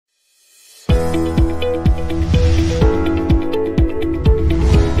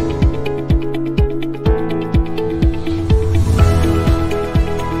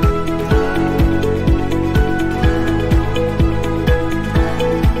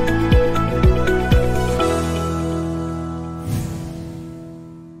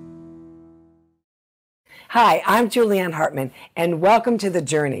Hi, I'm Julianne Hartman, and welcome to The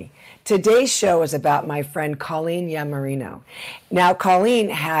Journey. Today's show is about my friend Colleen Iammarino. Now, Colleen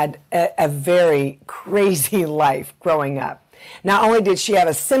had a very crazy life growing up. Not only did she have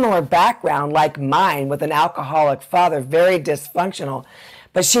a similar background like mine with an alcoholic father, very dysfunctional,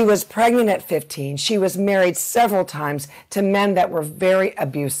 but she was pregnant at 15. She was married several times to men that were very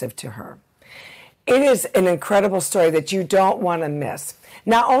abusive to her. It is an incredible story that you don't want to miss.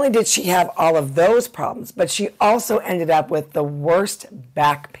 Not only did she have all of those problems, but she also ended up with the worst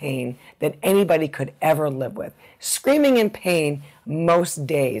back pain that anybody could ever live with, screaming in pain most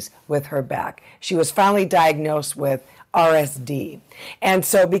days with her back. She was finally diagnosed with RSD. And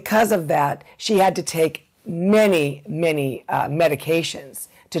so because of that, she had to take many medications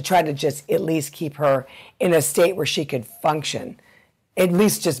to try to just at least keep her in a state where she could function, at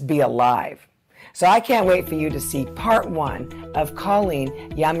least just be alive. So I can't wait for you to see part one of Colleen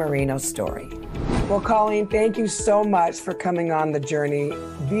Iammarino's story. Well, Colleen, thank you so much for coming on The Journey.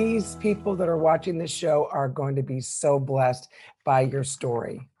 These people that are watching this show are going to be so blessed by your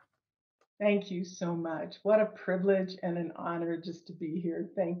story. Thank you so much. What a privilege and an honor just to be here.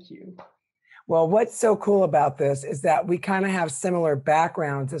 Thank you. Well, what's so cool about this is that we kind of have similar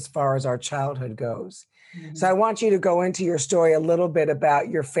backgrounds as far as our childhood goes. So I want you to go into your story a little bit about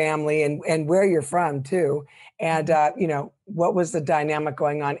your family and where you're from too. And, what was the dynamic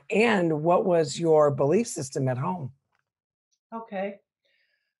going on and what was your belief system at home? Okay.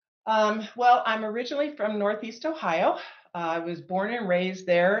 Well, I'm originally from Northeast Ohio. I was born and raised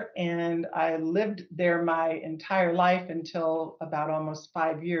there, and I lived there my entire life until about almost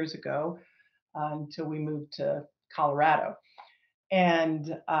 5 years ago, until we moved to Colorado.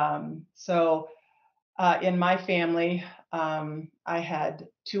 And in my family, I had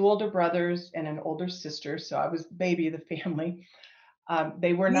two older brothers and an older sister, so I was the baby of the family.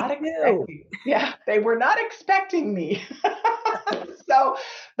 They were Me not too. expecting, yeah, they were not expecting me. So,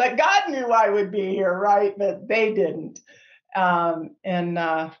 but God knew I would be here, right? But they didn't. And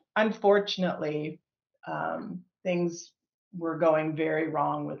Unfortunately, things were going very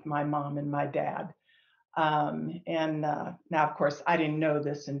wrong with my mom and my dad. Now, of course, I didn't know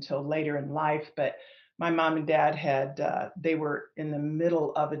this until later in life, but my mom and dad they were in the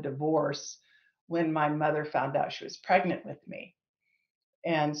middle of a divorce when my mother found out she was pregnant with me.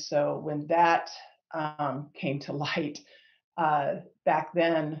 And so when that came to light, back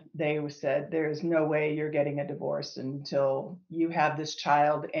then they said, there is no way you're getting a divorce until you have this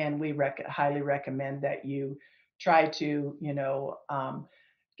child, and we highly recommend that you try to,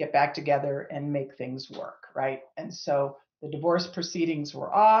 get back together and make things work, right? And so the divorce proceedings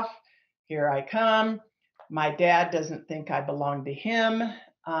were off. Here I come. My dad doesn't think I belong to him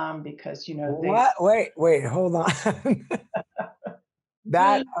because, they. What? Wait, hold on.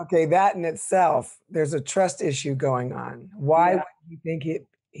 That in itself, there's a trust issue going on. Why would Yeah. you think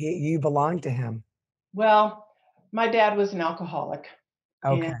you belong to him? Well, my dad was an alcoholic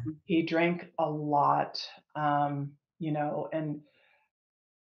Okay. and he drank a lot, and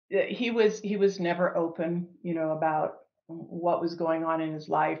he was never open, about what was going on in his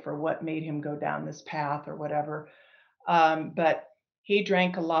life or what made him go down this path or whatever. But he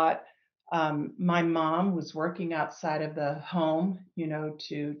drank a lot. My mom was working outside of the home,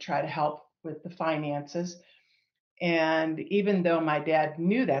 to try to help with the finances. And even though my dad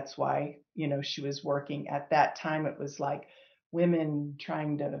knew that's why, she was working at that time, it was like women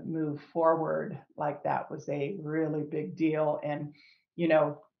trying to move forward like that was a really big deal. And, you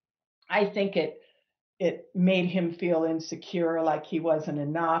know, I think it made him feel insecure, like he wasn't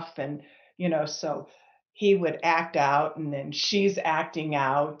enough. And, so he would act out and then she's acting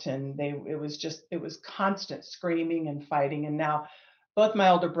out and it was constant screaming and fighting. And now both my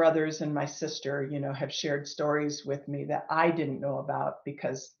older brothers and my sister, have shared stories with me that I didn't know about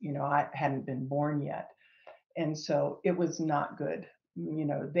because, I hadn't been born yet. And so it was not good.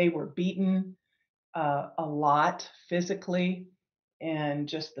 They were beaten a lot physically and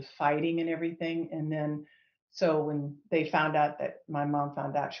just the fighting and everything. And then, so when they found out that my mom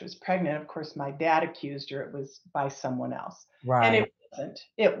found out she was pregnant, of course, my dad accused her it was by someone else. And Right. it wasn't.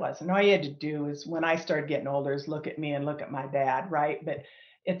 It wasn't. All you had to do is when I started getting older is look at me and look at my dad, right? But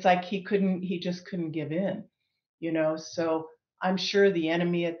it's like he just couldn't give in, So I'm sure the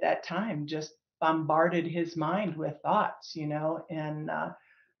enemy at that time just bombarded his mind with thoughts,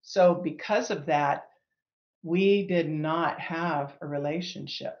 so because of that, we did not have a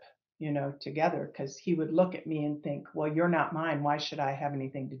relationship, together because he would look at me and think, well, you're not mine. Why should I have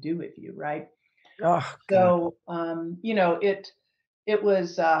anything to do with you? Right. Oh God. So, it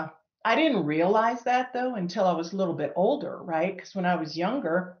was, I didn't realize that though until I was a little bit older, right? Because when I was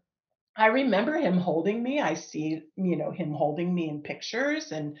younger, I remember him holding me. I see, him holding me in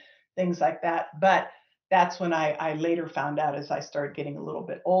pictures and things like that. But that's when I later found out as I started getting a little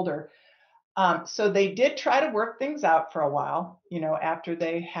bit older. So they did try to work things out for a while, after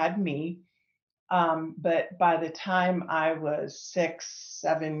they had me. But by the time I was 6,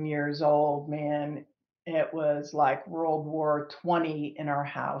 7 years old, man, it was like World War 20 in our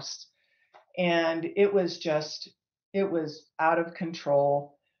house. And it was out of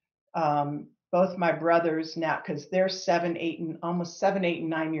control. Both my brothers now, because they're 7, 8, and almost 7, 8, and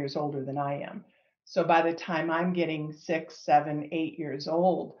 9 years older than I am. So by the time I'm getting 6, 7, 8 years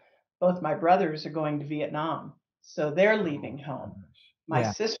old, both my brothers are going to Vietnam. So they're Oh, leaving home. gosh. My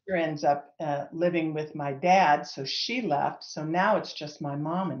Yeah. sister ends up living with my dad, so she left. So now it's just my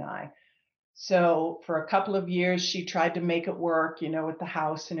mom and I. So for a couple of years, she tried to make it work, with the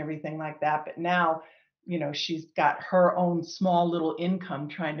house and everything like that. But now, she's got her own small little income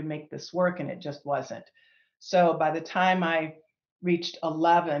trying to make this work, and it just wasn't. So by the time I reached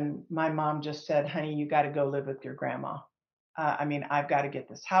 11, my mom just said, honey, you got to go live with your grandma. I've got to get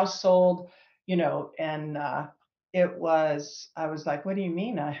this house sold, and I was like, what do you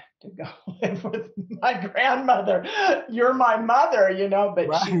mean I have to go live with my grandmother? You're my mother, but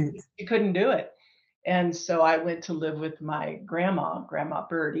Right. she couldn't do it. And so I went to live with my Grandma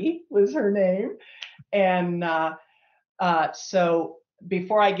Birdie was her name. And so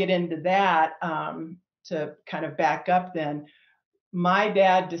before I get into that, to kind of back up then, my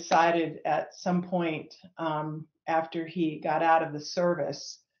dad decided at some point, after he got out of the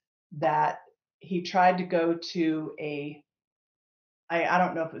service, that he tried to go to I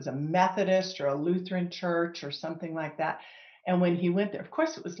don't know if it was a Methodist or a Lutheran church or something like that. And when he went there, of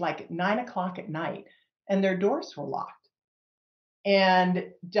course, it was like at 9 o'clock at night and their doors were locked.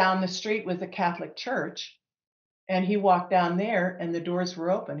 And down the street was a Catholic church. And he walked down there and the doors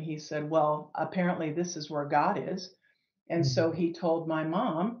were open. He said, well, apparently this is where God is. And so Mhm. he told my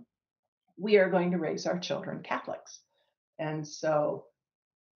mom, we are going to raise our children Catholics. And so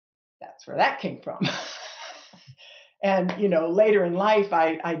that's where that came from. And later in life,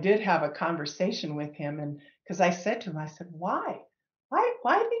 I did have a conversation with him, and because I said to him, I said, why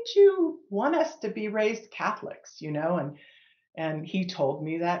did you want us to be raised Catholics, and he told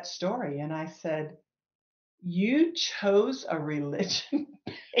me that story, and I said, you chose a religion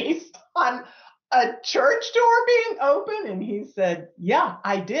based on a church door being open? And he said, yeah,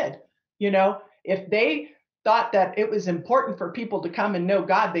 I did. If they thought that it was important for people to come and know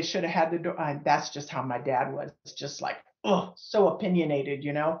God, they should have had the door. That's just how my dad was, just like, oh, so opinionated,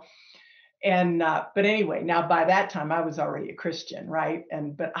 And but anyway, now by that time I was already a Christian, right?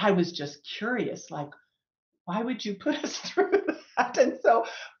 But I was just curious, like, why would you put us through that? And so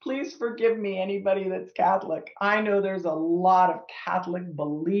please forgive me, anybody that's Catholic. I know there's a lot of Catholic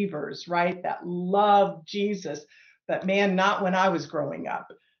believers, right, that love Jesus, but man, not when I was growing up.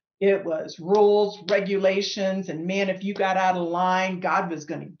 It was rules, regulations, and man, if you got out of line, God was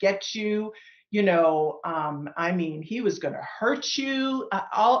going to get you. He was going to hurt you.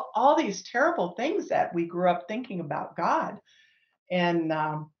 All these terrible things that we grew up thinking about God. And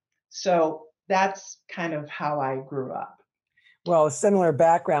so that's kind of how I grew up. Well, a similar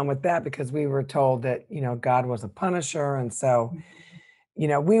background with that because we were told that, God was a punisher. And so,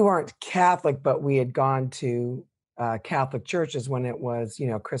 we weren't Catholic, but we had gone to Catholic churches when it was,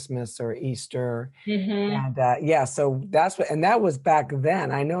 Christmas or Easter. Hmm. And yeah, so and that was back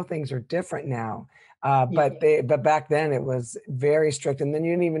then. I know things are different now. Yeah. But back then it was very strict. And then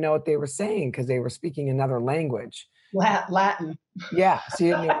you didn't even know what they were saying because they were speaking another language. Latin. Yeah. So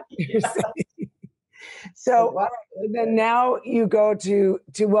you didn't know what you were Yeah. saying. So, It all was. right, then now you go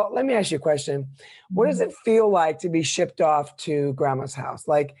well, let me ask you a question. What does Mhm. it feel like to be shipped off to grandma's house?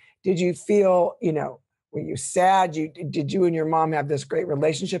 Like, did you feel, were you sad? Did you and your mom have this great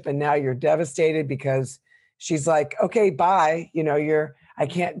relationship and now you're devastated because she's like, okay, bye. I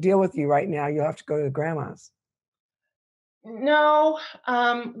can't deal with you right now. You'll have to go to grandma's. No,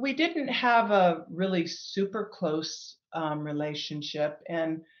 we didn't have a really super close relationship.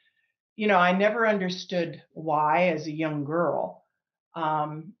 And, I never understood why as a young girl.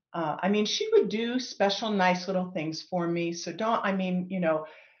 She would do special, nice little things for me. So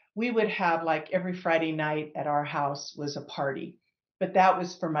we would have like every Friday night at our house was a party. But that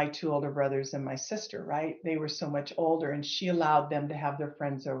was for my two older brothers and my sister, right? They were so much older, and she allowed them to have their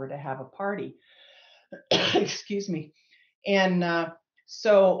friends over to have a party. Excuse me. And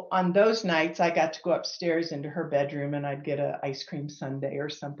so on those nights, I got to go upstairs into her bedroom and I'd get an ice cream sundae or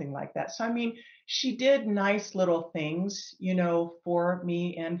something like that. So, she did nice little things, for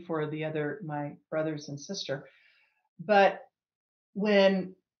me and for my brothers and sister. But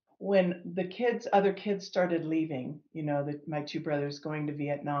when when the other kids started leaving, my two brothers going to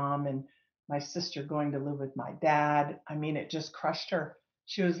Vietnam and my sister going to live with my dad, I mean, it just crushed her.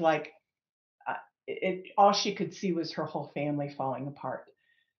 She was like, all she could see was her whole family falling apart.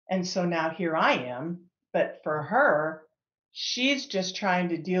 And so now here I am. But for her, she's just trying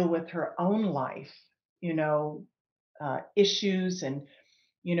to deal with her own life, you know, issues. And,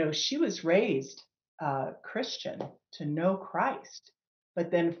 she was raised Christian to know Christ. But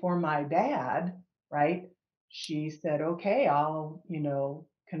then for my dad, right, she said, okay, I'll,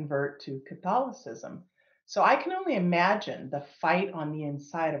 convert to Catholicism. So I can only imagine the fight on the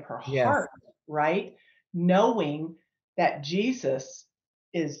inside of her Yes. heart, right? Knowing that Jesus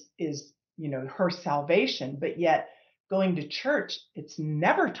is her salvation, but yet going to church, it's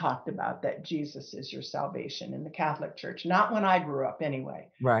never talked about that Jesus is your salvation in the Catholic Church, not when I grew up anyway.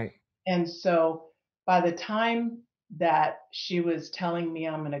 Right. And so by the time that she was telling me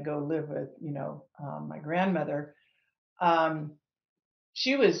I'm going to go live with, my grandmother, um,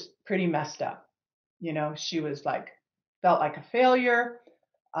 she was pretty messed up. She was like, felt like a failure.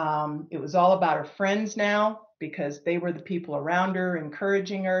 It was all about her friends now because they were the people around her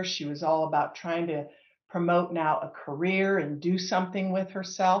encouraging her. She was all about trying to promote now a career and do something with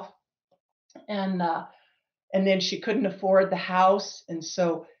herself. And and then she couldn't afford the house, and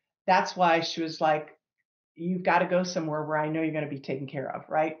so that's why she was like, "You've got to go somewhere where I know you're going to be taken care of,"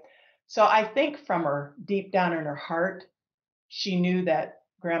 right? So I think from her deep down in her heart, she knew that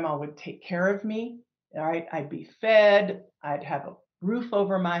grandma would take care of me. All right, I'd be fed, I'd have a roof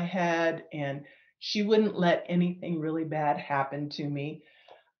over my head, and she wouldn't let anything really bad happen to me.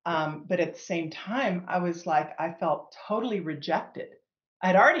 But at the same time, I was like, I felt totally rejected.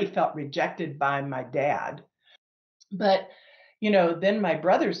 I'd already felt rejected by my dad, but then my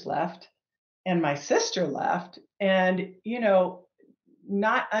brothers left and my sister left, and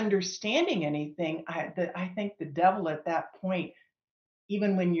not understanding anything. I think the devil at that point,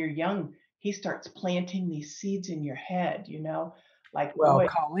 even when you're young, he starts planting these seeds in your head, like, Well, boy,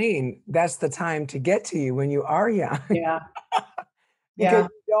 Colleen, that's the time to get to you when you are young. yeah, Because yeah, you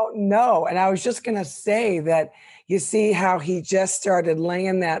don't know. And I was just going to say that you see how he just started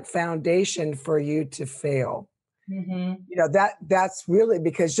laying that foundation for you to fail. hmm, That's really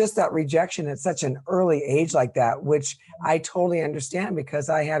because just that rejection at such an early age like that, which I totally understand because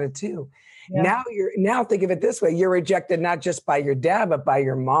I had it too. yeah, Now think of it this way, you're rejected not just by your dad but by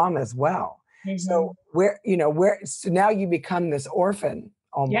your mom as well. hmm, So so now you become this orphan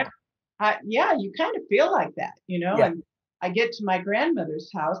yeah. almost. Yeah, you kind of feel like that, Yeah. and I get to my grandmother's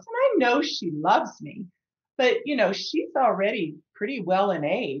house and I know she loves me, but she's already pretty well in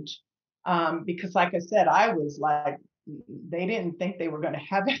age. Because like I said, I was like, they didn't think they were going to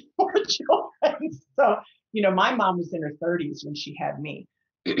have any more children. So, my mom was in her 30s when she had me.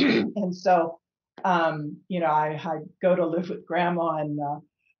 And so, I go to live with grandma,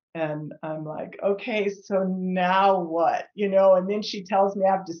 and I'm like, okay, so now what? And then she tells me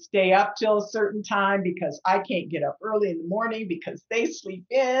I have to stay up till a certain time because I can't get up early in the morning because they sleep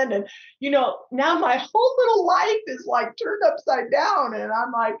in. And, now my whole little life is like turned upside down. And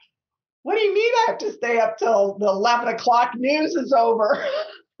I'm like, what do you mean I have to stay up till the 11 o'clock news is over?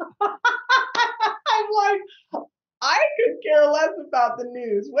 I'm like, I could care less about the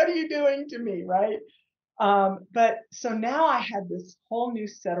news. What are you doing to me? Right. But so now I had this whole new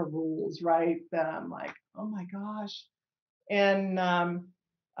set of rules, right? That I'm like, oh my gosh. And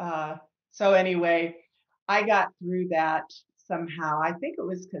uh, so anyway, I got through that somehow. I think it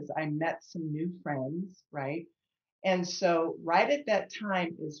was because I met some new friends, right? And so right at that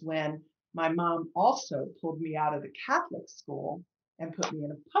time is when my mom also pulled me out of the Catholic school and put me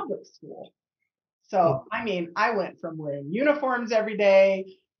in a public school. So, I mean, I went from wearing uniforms every day,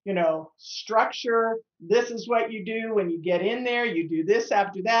 structure. This is what you do when you get in there. You do this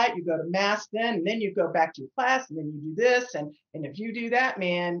after that. You go to mass then, and then you go back to your class, and then you do this. And if you do that,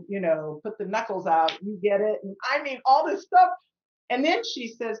 man, put the knuckles out. You get it. And I mean, all this stuff. And then she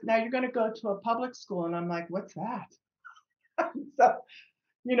says, now you're going to go to a public school. And I'm like, what's that? So,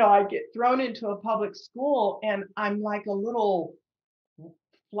 I get thrown into a public school, and I'm like a little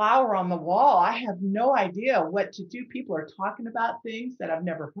flower on the wall. I have no idea what to do. People are talking about things that I've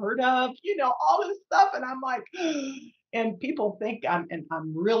never heard of, all this stuff. And I'm like, and people think I'm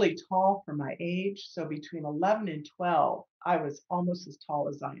really tall for my age. So between 11 and 12, I was almost as tall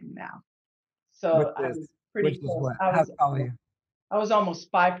as I am now. Which So I is was which pretty is close. what? How tall are you? I was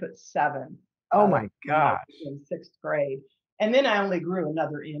almost 5'7". Oh That's my when I was gosh. in sixth grade. And then I only grew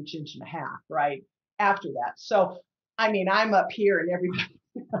another inch, inch and a half, right? After that. So, I mean, I'm up here and everybody,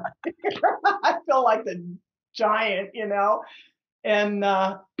 I feel like the giant, And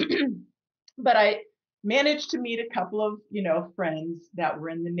but I managed to meet a couple of, friends that were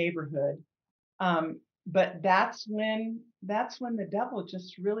in the neighborhood. But that's when the devil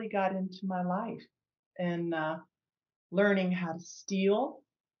just really got into my life, and learning how to steal,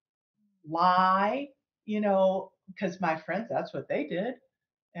 lie, because my friends, that's what they did.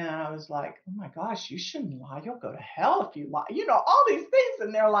 And I was like, oh my gosh, you shouldn't lie. You'll go to hell if you lie. All these things.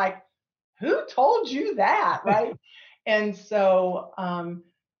 And they're like, who told you that? Right. And so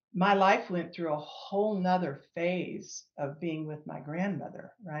my life went through a whole nother phase of being with my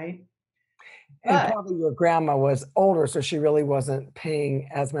grandmother. Right. And But probably your grandma was older, so she really wasn't paying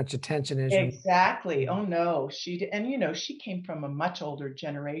as much attention as your. exactly. Oh no, she did. And she came from a much older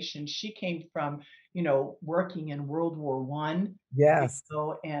generation. She came from, working in World War One, Yes,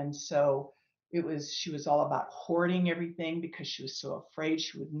 and so she was all about hoarding everything because she was so afraid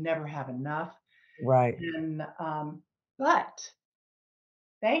she would never have enough. right. And but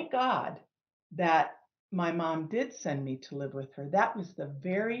thank God that my mom did send me to live with her. That was the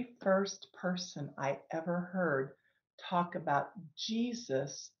very first person I ever heard talk about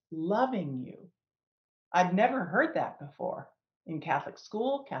Jesus loving you. I'd never heard that before in Catholic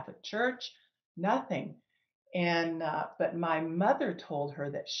school, Catholic church, nothing. And but my mother told her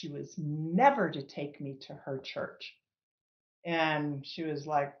that she was never to take me to her church. And she was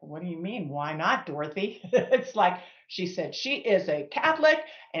like, what do you mean? Why not, Dorothy? It's like she said she is a Catholic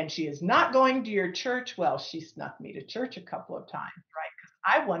and she is not going to your church. Well, she snuck me to church a couple of times, right? Because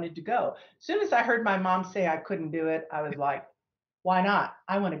I wanted to go. As soon as I heard my mom say I couldn't do it, I was like, why not?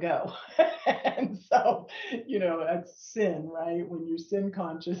 I want to go. And so, that's sin, right? When you're sin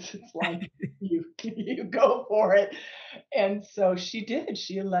conscious, it's like you go for it. And so she did.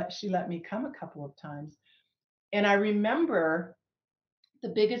 She let me come a couple of times. And I remember the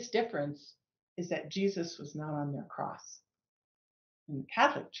biggest difference is that Jesus was not on their cross. In the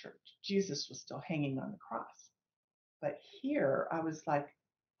Catholic Church, Jesus was still hanging on the cross. But here I was like,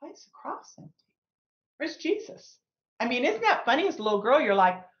 why is the cross empty? Where's Jesus? I mean, isn't that funny? As a little girl, you're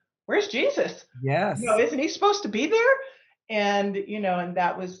like, where's Jesus? Yes. Isn't he supposed to be there? And, and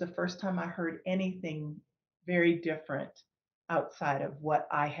that was the first time I heard anything very different outside of what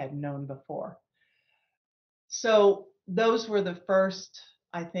I had known before. So those were the first,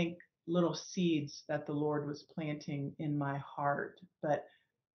 I think, little seeds that the Lord was planting in my heart. But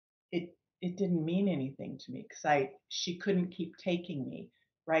it didn't mean anything to me because I she couldn't keep taking me,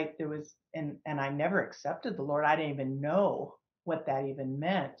 right? There was and I never accepted the Lord. I didn't even know what that even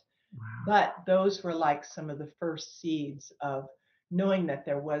meant. Wow. But those were like some of the first seeds of knowing that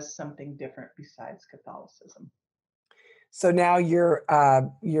there was something different besides Catholicism. So now you're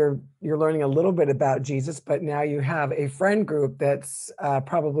learning a little bit about Jesus, but now you have a friend group that's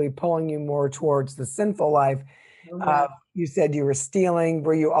probably pulling you more towards the sinful life. Oh Uh, yeah. you said you were stealing.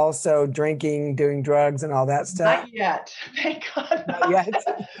 Were you also drinking, doing drugs, and all that stuff? Not yet. Thank God Not not. yet.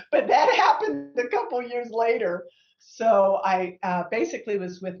 But that happened a couple years later. So I basically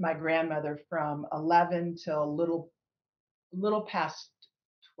was with my grandmother from 11 till little past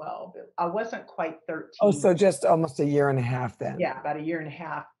 12. I wasn't quite Oh, 13. so just almost a year and a half then. Yeah, about a year and a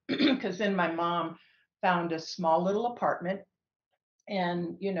half. Because then my mom found a small little apartment.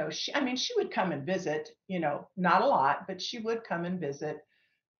 And, she would come and visit, not a lot, but she would come and visit,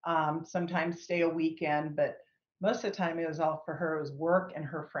 sometimes stay a weekend, but most of the time it was all for her. It was work and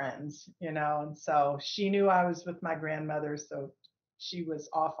her friends, and so she knew I was with my grandmother, so she was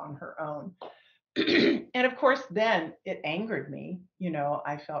off on her own. And of course, then it angered me.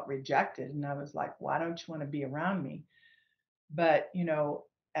 I felt rejected, and I was like, why don't you want to be around me? But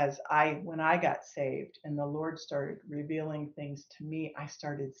when I got saved and the Lord started revealing things to me, I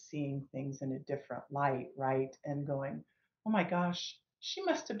started seeing things in a different light, right? And going, oh my gosh, she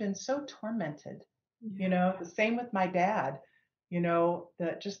must have been so tormented. Yeah. The same with my dad.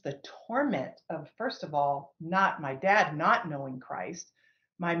 The torment of, first of all, not my dad not knowing Christ,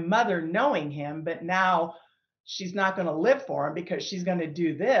 my mother knowing him, but now she's not going to live for him because she's going to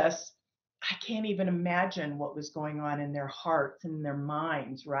do this. I can't even imagine what was going on in their hearts and their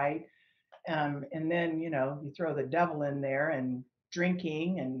minds, right? And then, you throw the devil in there and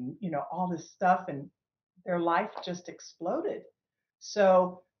drinking and, all this stuff, and their life just exploded.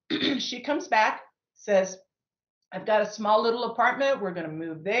 So she comes back, says, I've got a small little apartment. We're going to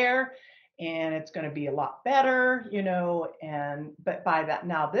move there and it's going to be a lot better, but by that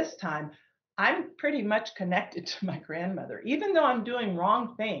now, this time, I'm pretty much connected to my grandmother. Even though I'm doing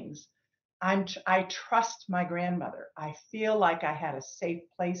wrong things, I trust my grandmother. I feel like I had a safe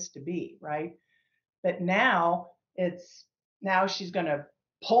place to be, right? But now she's going to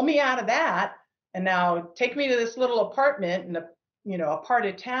pull me out of that and now take me to this little apartment, and a part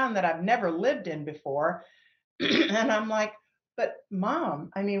of town that I've never lived in before. And I'm like, but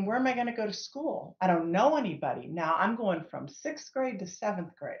mom, I mean, where am I going to go to school? I don't know anybody. Now I'm going from sixth grade to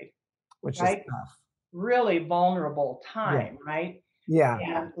seventh grade, which is right? tough. Really vulnerable Yeah. time, right? Yeah.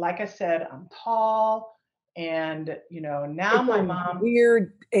 And like I said, I'm tall. And, now It's my a mom,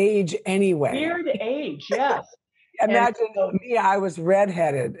 weird age anyway. weird age, yes. And Imagine so, me, I was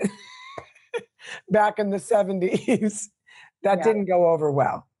redheaded back in the 70s. That yeah, didn't go over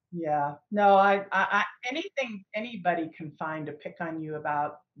well. yeah. No, anything anybody can find to pick on you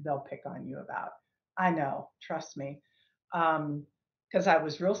about, they'll pick on you about. I know, trust me. Because I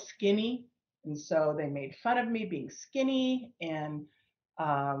was real skinny, and so they made fun of me being skinny, and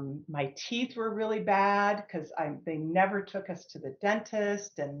my teeth were really bad because they never took us to the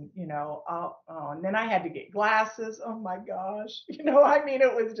dentist, and and then I had to get glasses. Oh my gosh, I mean,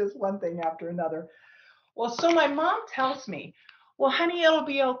 it was just one thing after another. Well, so my mom tells me, well, honey, it'll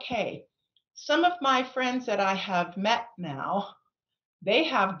be okay. Some of my friends that I have met now, they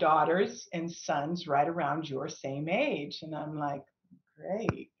have daughters and sons right around your same age. And I'm like,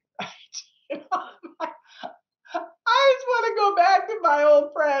 great. I just want to go back to my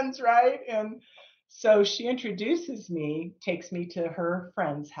old friends, right? And so she introduces me, takes me to her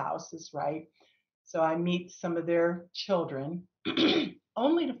friends' houses, right? So I meet some of their children,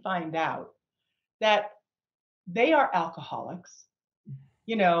 only to find out that they are alcoholics.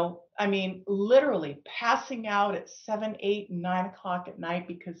 I mean, literally passing out at 7, 8, 9 o'clock at night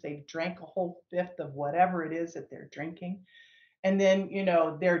because they've drank a whole fifth of whatever it is that they're drinking. And then,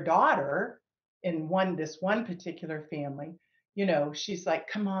 their daughter in this one particular family, she's like,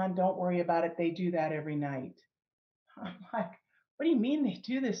 come on, don't worry about it. They do that every night. I'm like, what do you mean they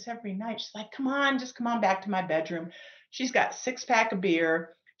do this every night? She's like, come on, just come on back to my bedroom. She's got 6 pack of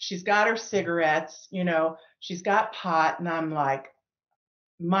beer. She's got her cigarettes, she's got pot. And I'm like,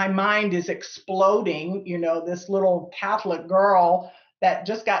 my mind is exploding, this little Catholic girl that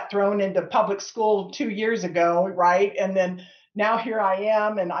just got thrown into public school 2 years ago, right? And then now here I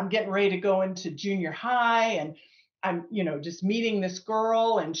am, and I'm getting ready to go into junior high, and I'm, just meeting this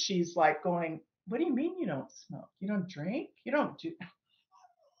girl, and she's like going, what do you mean you don't smoke? You don't drink? You don't do?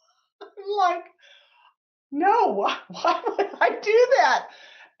 I'm like, no, why would I do that?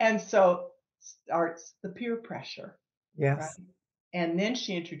 And so starts the peer pressure, right? Yes. And then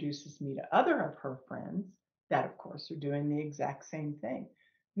she introduces me to other of her friends that, of course, are doing the exact same thing.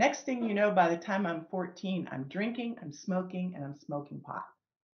 Next thing you know, by the time I'm 14, I'm drinking, I'm smoking, and I'm smoking pot.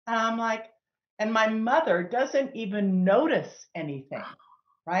 And I'm like, and my mother doesn't even notice anything,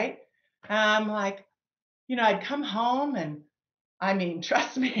 right? And I'm like, I'd come home, and I mean,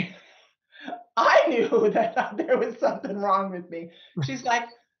 trust me, I knew that there was something wrong with me. She's like,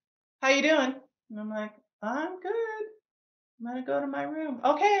 how you doing? And I'm like, I'm good. I'm going to go to my room.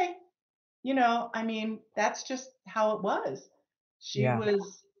 Okay. I mean, that's just how it was. She Yeah.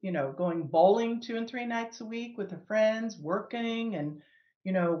 was, going bowling 2 and 3 nights a week with her friends, working and,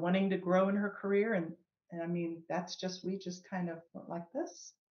 wanting to grow in her career. And I mean, we just kind of went like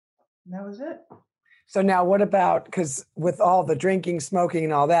this. And that was it. So now what about, because with all the drinking, smoking,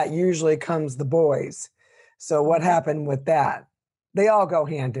 and all that, usually comes the boys. So what Mhm. happened with that? They all go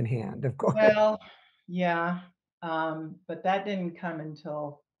hand in hand, of course. Well, yeah. But that didn't come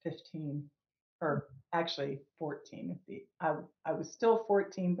until 15, or actually 14. I was still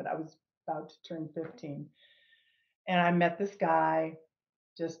 14, but I was about to turn 15. And I met this guy,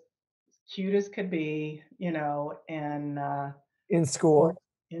 just cute as could be, and In of course, school.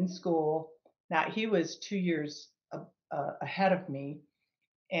 in school. Now he was 2 years ahead of me,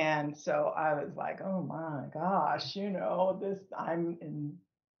 and so I was like, oh my gosh, this. I'm in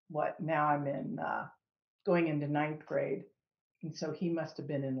what now? I'm in going into ninth grade, and so he must have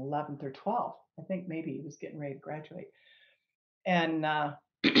been in 11th or 12th. I think maybe he was getting ready to graduate. And of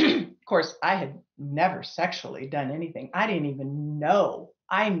course, I had never sexually done anything. I didn't even know.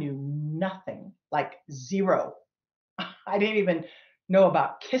 I knew nothing, like zero. I didn't even know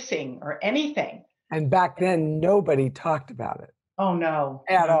about kissing or anything. And back then, nobody talked about it Oh, no,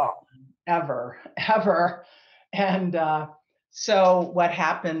 at no, all. ever, ever. And so what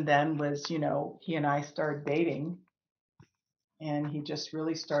happened then was, he and I started dating, and he just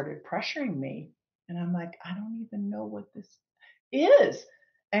really started pressuring me. And I'm like, I don't even know what this is.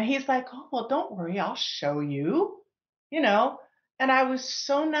 And he's like, oh, well, don't worry, I'll show you, you know. And I was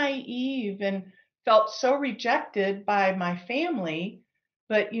so naive and felt so rejected by my family.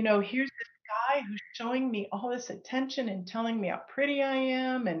 But, here's this guy who's showing me all this attention and telling me how pretty I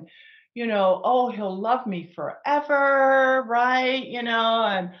am. And, oh, he'll love me forever. Right.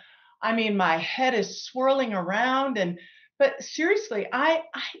 And I mean, my head is swirling around. but seriously, I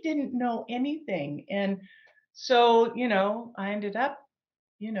didn't know anything. And so, I ended up,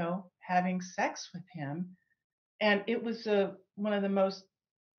 having sex with him. And it was one of the most,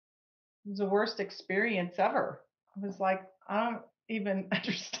 it was the worst experience ever. I was like, I don't even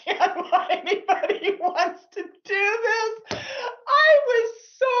understand why anybody wants to do this. I was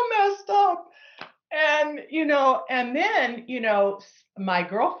so messed up. And, and then, my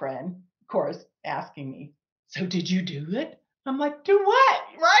girlfriend, of course, asking me, so did you do it? I'm like, do what?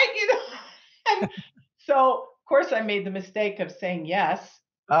 Right? And so, of course, I made the mistake of saying yes,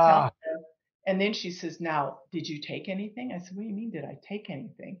 telling Ah, her. And then she says, now, did you take anything? I said, what do you mean, did I take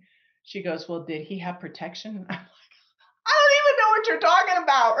anything? She goes, well, did he have protection? I'm like, I don't even know what you're talking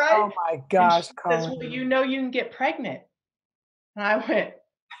about, right? oh my And she gosh, says, well, Colleen. you can get pregnant. And I went,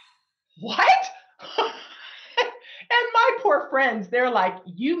 what? And my poor friends, they're like,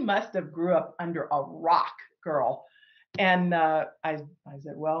 you must have grew up under a rock, girl. And I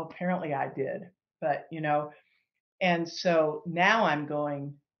said, well, apparently I did. But, and so now I'm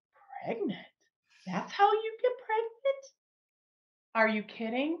going, pregnant? That's how you get pregnant? Are you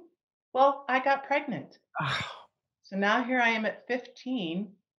kidding? Well, I got pregnant. Ah, So now here I am at 15.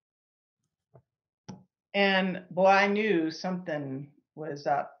 And boy, I knew something was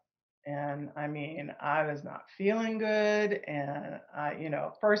up. And I mean, I was not feeling good. And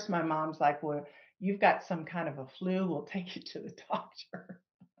first my mom's like, well, you've got some kind of a flu. We'll take you to the doctor.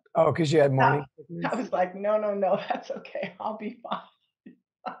 oh, because you had I morning I sickness? was like, no, no, no, that's okay. I'll be fine.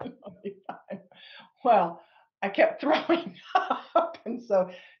 I'll be fine. Well, I kept throwing up. And so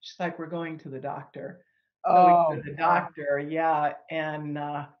she's like, we're going to the doctor. So we go Oh, to the God. doctor. Yeah. And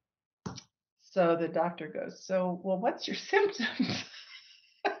so the doctor goes, so, well, what's your symptoms?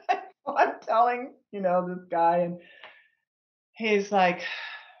 Well, I'm telling, this guy, and he's like,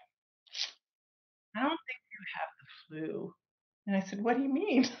 I don't think you have the flu. And I said, what do you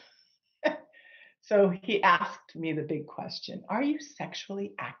mean? So he asked me the big question, are you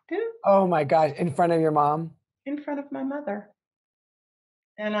sexually active? Oh my gosh, in front of your mom? In front of my mother.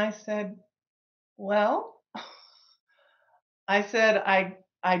 And I said, well, I said,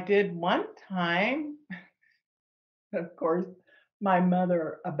 I did one time. Of course, my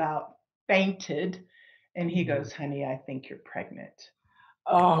mother about fainted. And he Mhm. goes, honey, I think you're pregnant.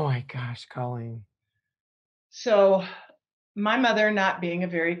 Oh my gosh, Colleen. So my mother, not being a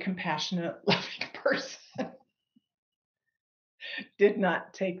very compassionate, loving person, did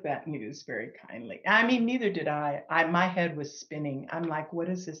not take that news very kindly. I mean, neither did I. My head was spinning. I'm like, what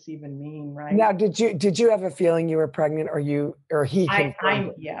does this even mean, right? Now, did you have a feeling you were pregnant, or he confirmed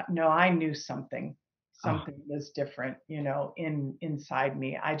it? Yeah, no, I knew something. Oh, Something was different, inside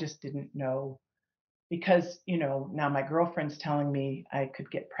me. I just didn't know because, now my girlfriend's telling me I could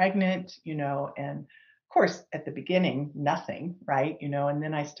get pregnant, and of course at the beginning, nothing, right? And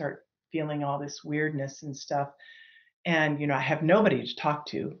then I start feeling all this weirdness and stuff. And, I have nobody to talk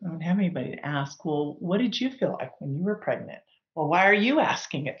to. I don't have anybody to ask, well, what did you feel like when you were pregnant? Well, why are you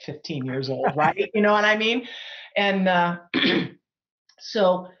asking at 15 years old, right? You know what I mean? And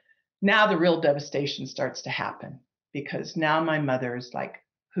so now the real devastation starts to happen because now my mother is like,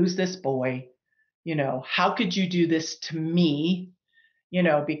 who's this boy? How could you do this to me?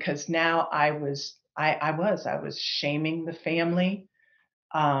 Because now I was shaming the family.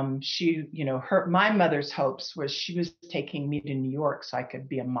 She, my mother's hopes was she was taking me to New York so I could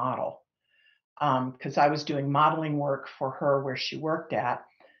be a model. Because I was doing modeling work for her where she worked at.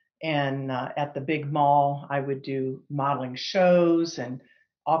 And at the big mall, I would do modeling shows and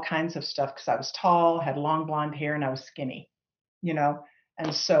all kinds of stuff because I was tall, had long blonde hair, and I was skinny, you know.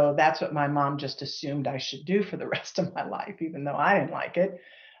 And so that's what my mom just assumed I should do for the rest of my life, even though I didn't like it.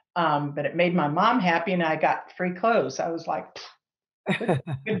 But it made my mom happy, and I got free clothes. I was like,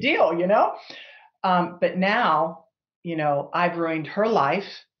 good deal. But now, I've ruined her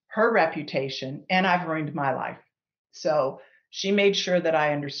life, her reputation, and I've ruined my life. So she made sure that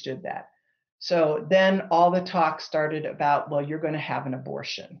I understood that. So then all the talk started about, well, you're going to have an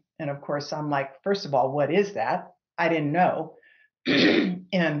abortion. And of course, I'm like, first of all, what is that? I didn't know.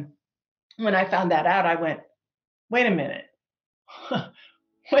 And when I found that out, I went, wait a minute.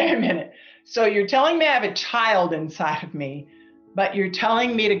 Wait a minute. So you're telling me I have a child inside of me, but you're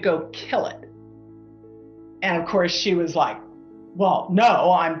telling me to go kill it. And of course, she was like, well,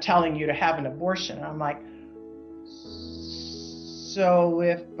 no, I'm telling you to have an abortion. And I'm like, so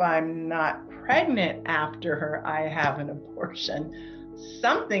if I'm not pregnant after her, I have an abortion.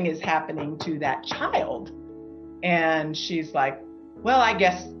 Something is happening to that child. And she's like, well, I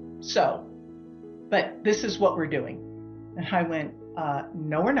guess so. But this is what we're doing. And I went,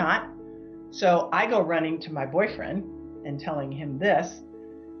 no, we're not. So I go running to my boyfriend and telling him this.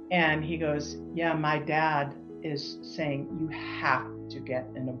 And he goes, yeah, my dad is saying you have to get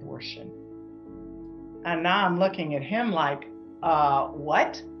an abortion. And now I'm looking at him like,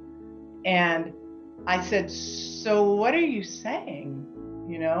 what? And I said, so what are you saying?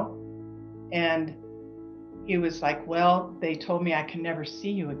 You know? And he was like, well, they told me I can never see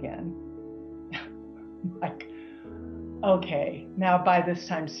you again. Like, okay, now by this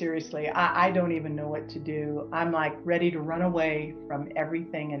time, seriously, I don't even know what to do. I'm like ready to run away from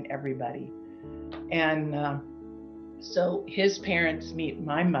everything and everybody. And so his parents meet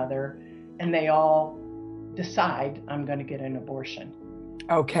my mother, and they all decide I'm going to get an abortion.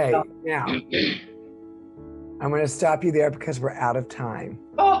 Okay, now I'm going to stop you there because we're out of time.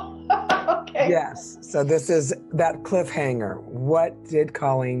 Oh, okay. Yes, so this is that cliffhanger. What did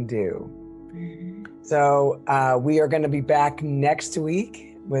Colleen do? So we are going to be back next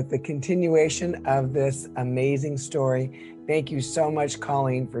week with the continuation of this amazing story. Thank you so much,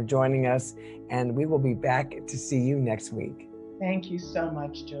 Colleen, for joining us, and we will be back to see you next week. Thank you so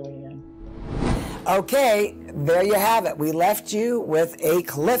much, Julianne. Okay, there you have it. We left you with a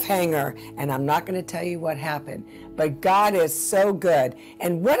cliffhanger, and I'm not going to tell you what happened, but God is so good.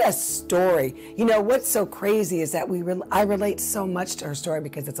 And what a story. You know, what's so crazy is that I relate so much to her story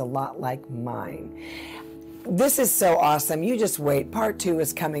because it's a lot like mine. This is so awesome. You just wait. Part 2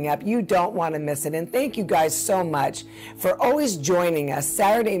 is coming up. You don't want to miss it. And thank you guys so much for always joining us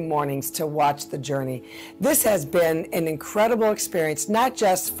Saturday mornings to watch The Journey. This has been an incredible experience, not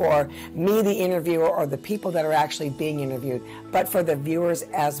just for me, the interviewer, or the people that are actually being interviewed, but for the viewers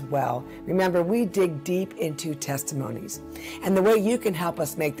as well. Remember, we dig deep into testimonies. And the way you can help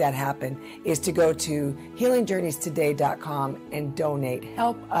us make that happen is to go to healingjourneystoday.com and donate.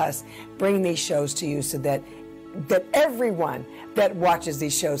 Help us bring these shows to you so that everyone that watches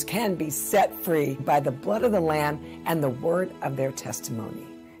these shows can be set free by the blood of the Lamb and the word of their testimony.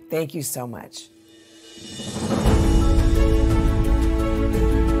 Thank you so much.